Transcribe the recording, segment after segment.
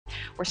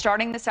We're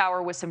starting this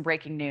hour with some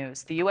breaking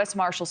news. The U.S.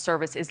 Marshals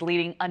Service is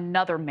leading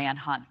another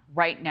manhunt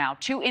right now.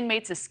 2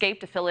 inmates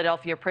escaped a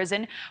Philadelphia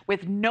prison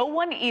with no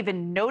one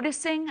even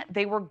noticing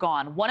they were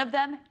gone. One of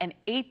them, an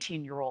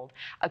 18-year-old,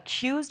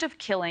 accused of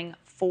killing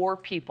 4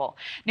 people.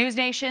 News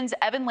Nation's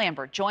Evan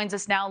Lambert joins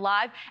us now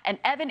live. And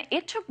Evan,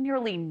 it took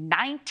nearly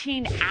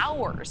 19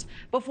 hours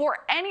before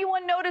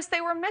anyone noticed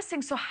they were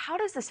missing. So how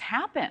does this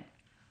happen?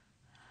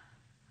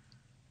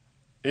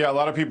 Yeah, a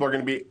lot of people are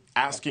going to be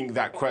asking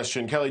that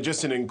question. Kelly,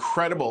 just an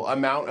incredible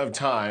amount of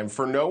time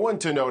for no one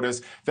to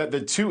notice that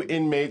the 2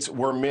 inmates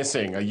were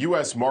missing. A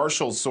U.S.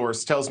 Marshals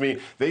source tells me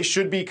they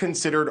should be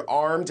considered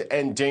armed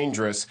and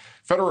dangerous.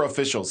 Federal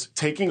officials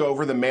taking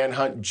over the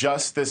manhunt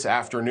just this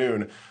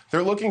afternoon.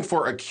 They're looking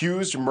for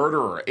accused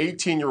murderer,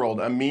 18-year-old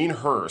Ameen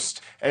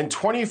Hurst, and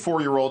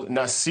 24-year-old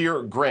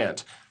Nasir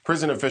Grant.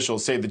 Prison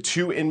officials say the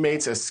 2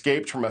 inmates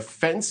escaped from a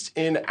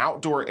fenced-in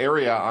outdoor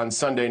area on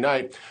Sunday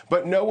night,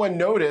 but no one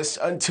noticed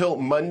until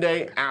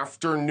Monday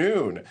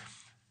afternoon.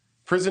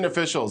 Prison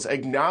officials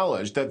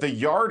acknowledged that the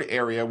yard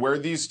area where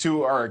these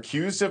 2 are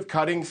accused of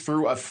cutting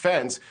through a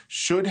fence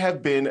should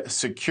have been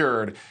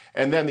secured.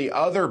 And then the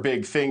other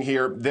big thing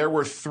here, there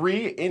were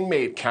 3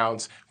 inmate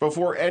counts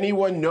before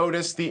anyone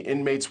noticed the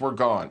inmates were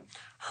gone.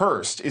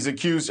 Hurst is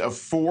accused of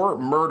 4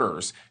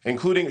 murders,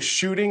 including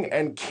shooting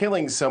and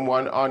killing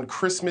someone on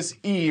Christmas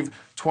Eve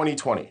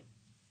 2020.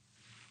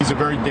 He's a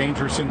very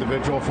dangerous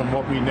individual from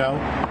what we know,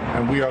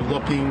 and we are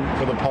looking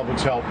for the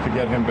public's help to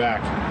get him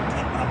back.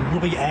 I'm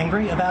really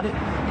angry about it.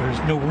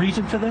 There's no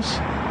reason for this,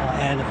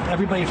 and if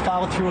everybody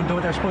followed through and did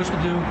what they're supposed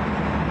to do,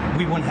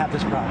 we wouldn't have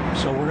this problem.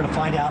 So we're going to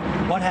find out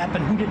what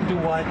happened, who didn't do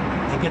what,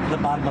 and get to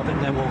the bottom of it,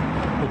 and then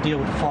we'll deal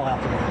with the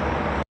fallout from there.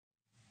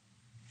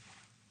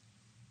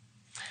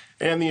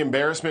 And the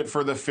embarrassment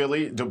for the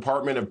Philly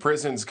Department of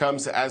Prisons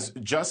comes as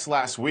just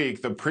last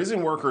week, the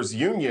Prison Workers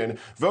Union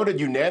voted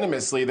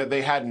unanimously that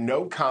they had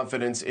no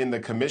confidence in the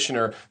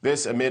commissioner.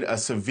 This amid a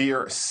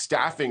severe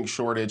staffing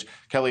shortage.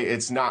 Kelly,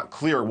 it's not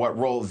clear what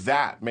role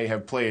that may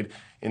have played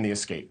in the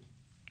escape.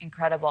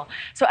 Incredible.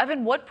 So,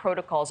 Evan, what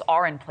protocols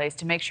are in place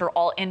to make sure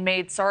all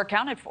inmates are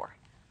accounted for?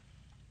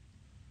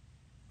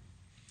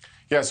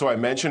 Yeah, so I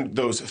mentioned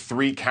those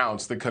 3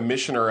 counts. The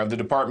commissioner of the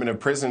Department of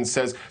Prisons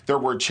says there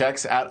were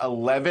checks at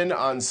 11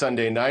 on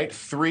Sunday night,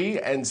 3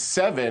 and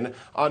 7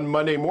 on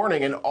Monday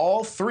morning, and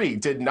all 3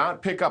 did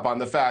not pick up on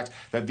the fact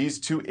that these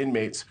 2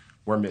 inmates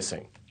were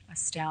missing.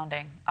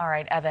 Astounding. All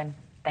right, Evan,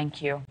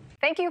 thank you.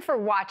 Thank you for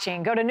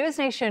watching. Go to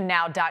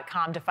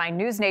NewsNationNow.com to find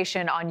News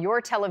Nation on your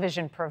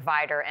television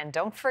provider. And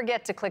don't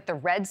forget to click the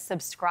red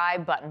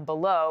subscribe button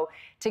below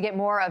to get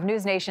more of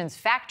News Nation's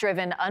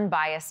fact-driven,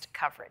 unbiased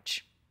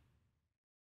coverage.